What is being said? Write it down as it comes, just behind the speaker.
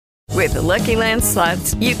With the Lucky Land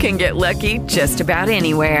Slots, you can get lucky just about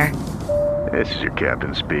anywhere. This is your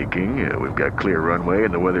captain speaking. We've got clear runway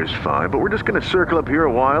and the weather's fine, but we're just going to circle up here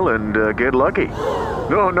a while and get lucky.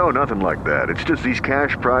 No, nothing like that. It's just these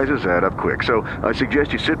cash prizes add up quick. So I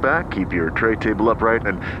suggest you sit back, keep your tray table upright,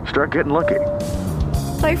 and start getting lucky.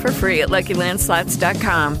 Play for free at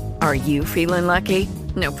LuckyLandSlots.com. Are you feeling lucky?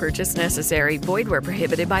 No purchase necessary. Void where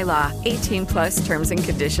prohibited by law. 18 plus terms and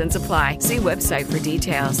conditions apply. See website for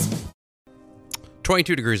details.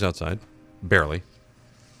 22 degrees outside. Barely.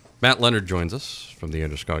 Matt Leonard joins us from the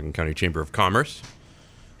Andro County Chamber of Commerce.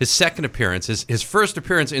 His second appearance, his first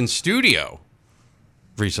appearance in studio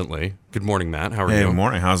recently. Good morning, Matt. How are you? Hey, good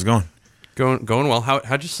morning. How's it going? Going well.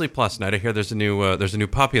 How'd you sleep last night? I hear there's a new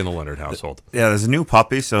puppy in the Leonard household. Yeah, there's a new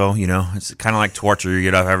puppy, so it's kind of like torture. You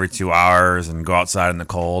get up every 2 hours and go outside in the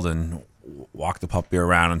cold and walk the puppy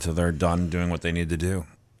around until they're done doing what they need to do.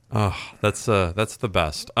 Oh, that's the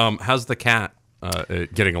best. How's the cat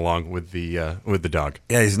getting along with the dog?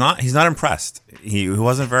 Yeah, he's not impressed. He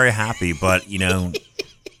wasn't very happy, but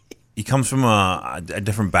he comes from a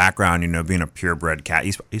different background. Being a purebred cat,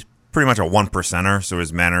 he's pretty much a 1%er, so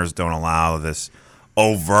his manners don't allow this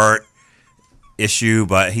overt issue,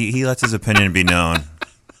 but he lets his opinion be known.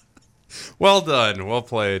 Well done, well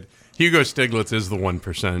played. Hugo Stiglitz is the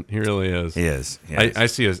 1%. He really is. He is. I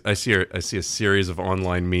see a series of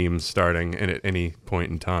online memes starting at any point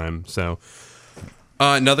in time. So,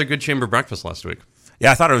 another good chamber breakfast last week.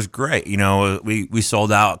 Yeah, I thought it was great. We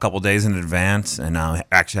sold out a couple days in advance, and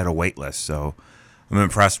actually had a wait list. So I'm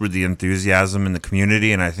impressed with the enthusiasm in the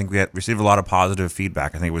community, and I think we received a lot of positive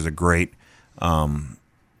feedback. I think it was a great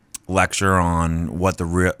lecture on what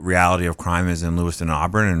the reality of crime is in Lewiston and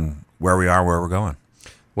Auburn, and where we are, where we're going.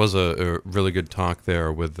 Was a really good talk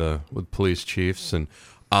there with police chiefs, and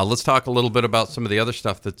let's talk a little bit about some of the other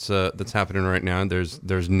stuff that's happening right now.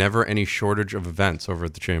 There's never any shortage of events over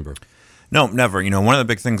at the chamber. No, never. One of the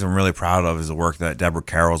big things I'm really proud of is the work that Deborah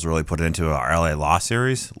Carroll's really put into our LA Law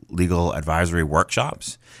Series, legal advisory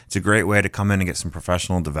workshops. It's a great way to come in and get some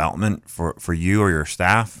professional development for you or your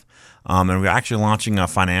staff. And we're actually launching a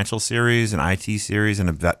financial series, an IT series, and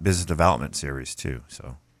a business development series too.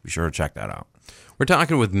 So be sure to check that out. We're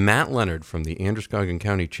talking with Matt Leonard from the Andro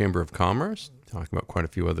County Chamber of Commerce, talking about quite a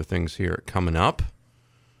few other things here coming up.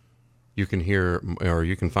 You can hear, or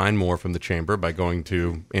you can find more from the chamber by going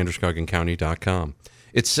to androscoggincounty.com.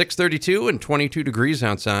 It's 6:32 and 22 degrees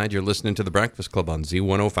outside. You're listening to The Breakfast Club on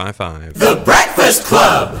Z1055. The Breakfast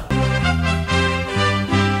Club!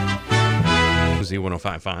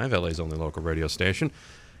 Z1055, LA's only local radio station.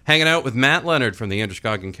 Hanging out with Matt Leonard from the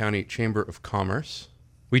Andro County Chamber of Commerce.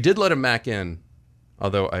 We did let him back in,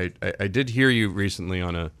 although I did hear you recently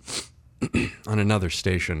on on another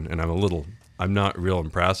station, and I'm not real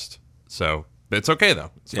impressed. So it's okay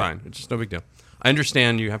though. It's fine. It's just no big deal. I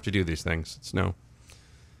understand you have to do these things. It's no.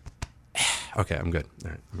 Okay, I'm good.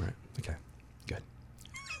 All right, I'm all right. Okay, good.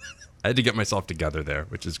 I had to get myself together there,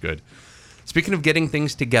 which is good. Speaking of getting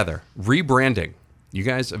things together, rebranding. You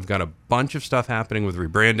guys have got a bunch of stuff happening with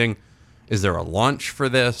rebranding. Is there a launch for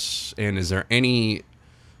this? And is there any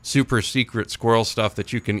super secret squirrel stuff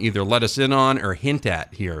that you can either let us in on or hint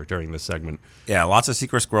at here during this segment? Yeah, lots of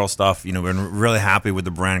secret squirrel stuff. We've been really happy with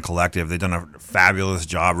the brand collective. They've done a fabulous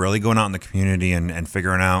job really going out in the community and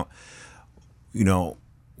figuring out,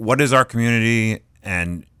 what is our community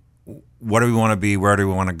and what do we want to be, where do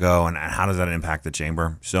we want to go, and how does that impact the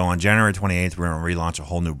chamber? So on January 28th, we're going to relaunch a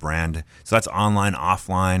whole new brand. So that's online,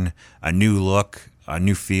 offline, a new look, a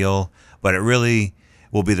new feel, but it really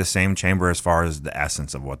will be the same chamber as far as the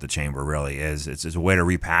essence of what the chamber really is. It's a way to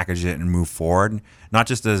repackage it and move forward, not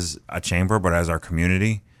just as a chamber, but as our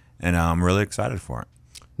community, and I'm really excited for it.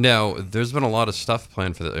 Now, there's been a lot of stuff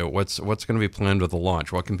planned for that. What's going to be planned with the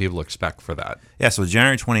launch? What can people expect for that? Yeah, so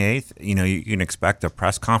January 28th, you can expect a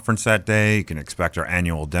press conference that day. You can expect our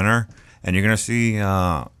annual dinner, and you're going to see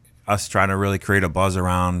us trying to really create a buzz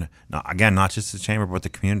around, again, not just the chamber, but the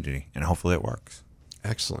community, and hopefully it works.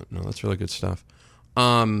 Excellent. No, that's really good stuff.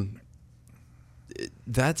 That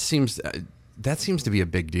seems to be a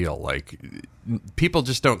big deal. Like, people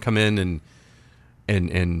just don't come in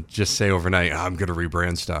and just say overnight, I'm going to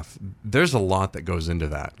rebrand stuff. There's a lot that goes into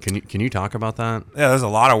that. Can you talk about that? Yeah, there's a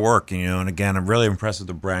lot of work, and again, I'm really impressed with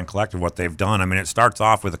the brand collective, what they've done. I mean, it starts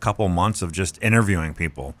off with a couple months of just interviewing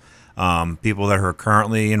people. People that are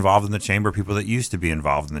currently involved in the chamber, people that used to be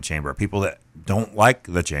involved in the chamber, people that don't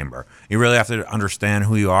like the chamber. You really have to understand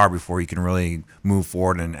who you are before you can really move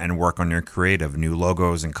forward and work on your creative, new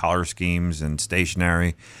logos and color schemes and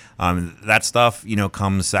stationery. That stuff,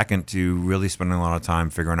 comes second to really spending a lot of time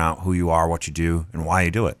figuring out who you are, what you do, and why you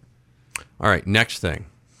do it. All right, next thing.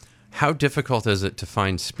 How difficult is it to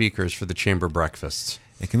find speakers for the chamber breakfasts?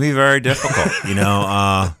 It can be very difficult.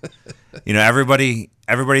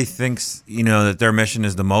 Everybody thinks, that their mission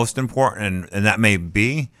is the most important, and that may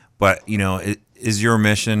be, but, is your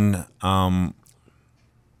mission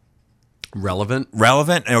relevant,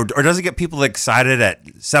 or does it get people excited at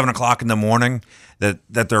 7:00 in the morning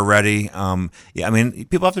that they're ready?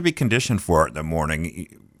 People have to be conditioned for it in the morning.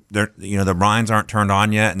 Their minds aren't turned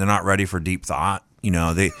on yet, and they're not ready for deep thought. You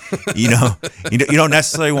don't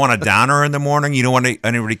necessarily want a downer in the morning. You don't want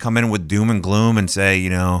anybody come in with doom and gloom and say,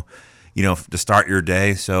 to start your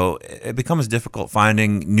day. So it becomes difficult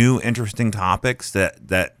finding new, interesting topics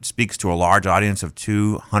that speaks to a large audience of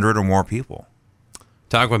 200 or more people.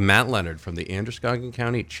 Talk with Matt Leonard from the Androscoggin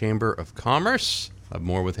County Chamber of Commerce. I'll have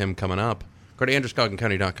more with him coming up. Go to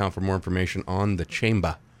androscoggincounty.com for more information on the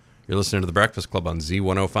chamber. You're listening to The Breakfast Club on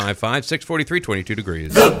Z1055, 643, 22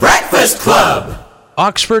 degrees. The Breakfast Club.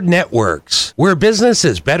 Oxford Networks, where business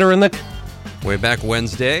is better in the... Way back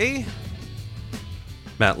Wednesday,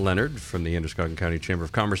 Matt Leonard from the Androscoggin County Chamber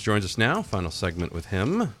of Commerce joins us now. Final segment with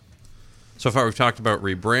him. So far, we've talked about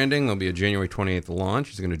rebranding. There'll be a January 28th launch.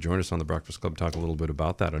 He's going to join us on The Breakfast Club, talk a little bit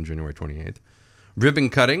about that on January 28th. Ribbon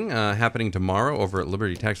cutting happening tomorrow over at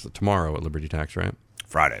Liberty Tax. Tomorrow at Liberty Tax, right?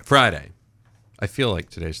 Friday. I feel like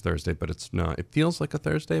today's Thursday, but it's not. It feels like a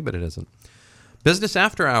Thursday, but it isn't. Business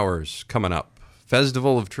After Hours coming up.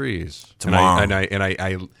 Festival of Trees. Tomorrow.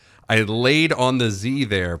 I laid on the Z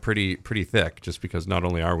there pretty thick, just because not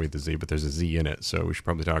only are we the Z, but there's a Z in it, so we should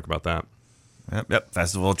probably talk about that. Yep.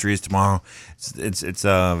 Festival of Trees tomorrow. It's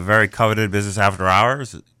a very coveted Business After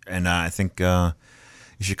Hours, and I think you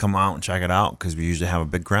should come out and check it out because we usually have a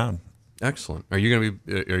big crowd. Excellent. Are you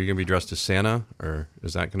gonna be dressed as Santa, or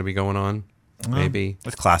is that going to be going on? Maybe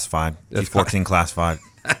it's classified. It's 14 classified.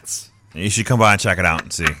 That's. You should come by and check it out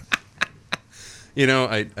and see.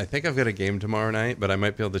 I think I've got a game tomorrow night, but I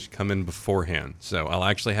might be able to come in beforehand, so I'll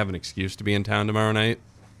actually have an excuse to be in town tomorrow night,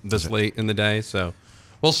 this late in the day. So.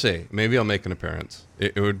 We'll see. Maybe I'll make an appearance.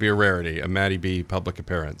 It would be a rarity, a Matty B public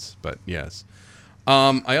appearance, but yes.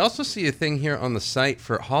 I also see a thing here on the site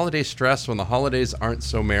for holiday stress when the holidays aren't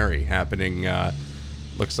so merry happening.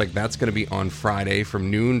 Looks like that's going to be on Friday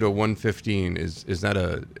from noon to 1:15. Is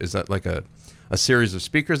that like a series of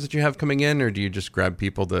speakers that you have coming in, or do you just grab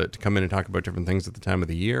people to come in and talk about different things at the time of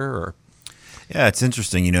the year? Or yeah, it's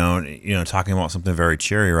interesting. Talking about something very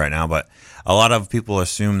cheery right now, but a lot of people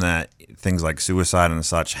assume that things like suicide and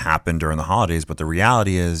such happen during the holidays, but the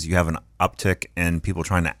reality is you have an uptick in people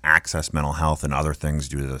trying to access mental health and other things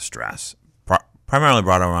due to the stress. Primarily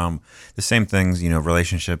brought around the same things,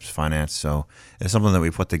 relationships, finance. So it's something that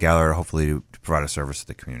we put together, hopefully, to provide a service to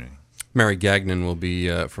the community. Mary Gagnon will be,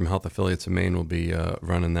 from Health Affiliates of Maine, will be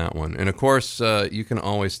running that one. And of course, you can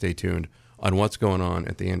always stay tuned on what's going on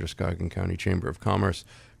at the Androscoggin County Chamber of Commerce.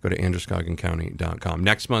 Go to androscoggincounty.com.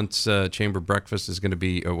 Next month's chamber breakfast is going to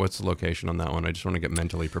be, what's the location on that one? I just want to get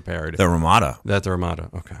mentally prepared. The Ramada. That's the Ramada.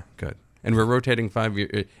 Okay, good. And we're rotating 5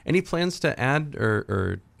 years. Any plans to add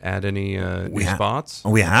or add any new spots?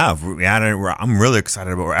 We have. I'm really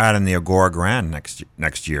excited about. We're adding the Agora Grand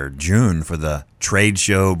next year, June, for the trade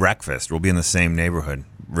show breakfast. We'll be in the same neighborhood.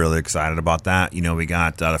 Really excited about that. We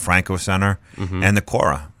got the Franco Center and the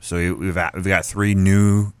Cora. So we've got 3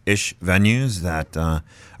 new-ish venues that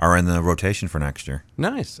are in the rotation for next year.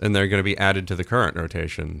 Nice. And they're going to be added to the current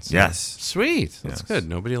rotation. So. Yes. Sweet. That's good.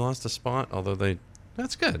 Nobody lost a spot, although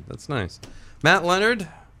that's good. That's nice. Matt Leonard,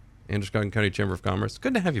 Androscoggin County Chamber of Commerce.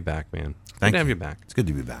 Good to have you back, man. Good to have you back. It's good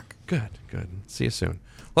to be back. Good. See you soon.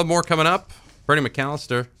 We'll have more coming up. Bernie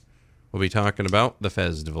McAllister will be talking about the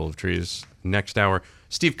Festival of Trees next hour.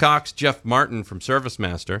 Steve Cox, Jeff Martin from Service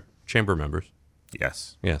Master, chamber members.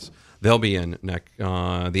 Yes. They'll be in the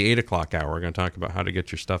 8 o'clock hour. We're going to talk about how to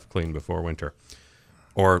get your stuff clean before winter.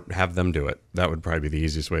 Or have them do it. That would probably be the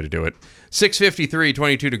easiest way to do it. 6:53,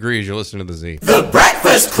 22 degrees. You're listening to the Z. The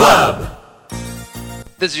Breakfast Club.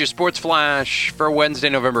 This is your Sports Flash for Wednesday,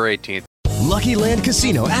 November 18th. Lucky Land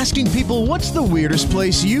Casino, asking people, what's the weirdest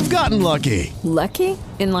place you've gotten lucky? Lucky?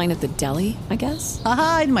 In line at the deli, I guess?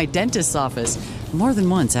 Aha, in my dentist's office. More than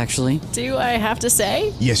once, actually. Do I have to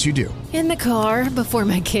say? Yes, you do. In the car before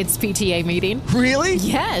my kids' PTA meeting. Really?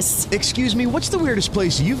 Yes. Excuse me, what's the weirdest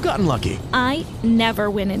place you've gotten lucky? I never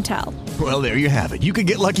win and tell. Well, there you have it. You can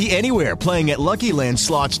get lucky anywhere, playing at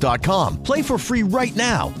LuckyLandSlots.com. Play for free right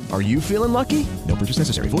now. Are you feeling lucky? No purchase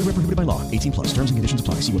necessary. Void where prohibited by law. 18+. Terms and conditions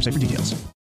apply. See website for details.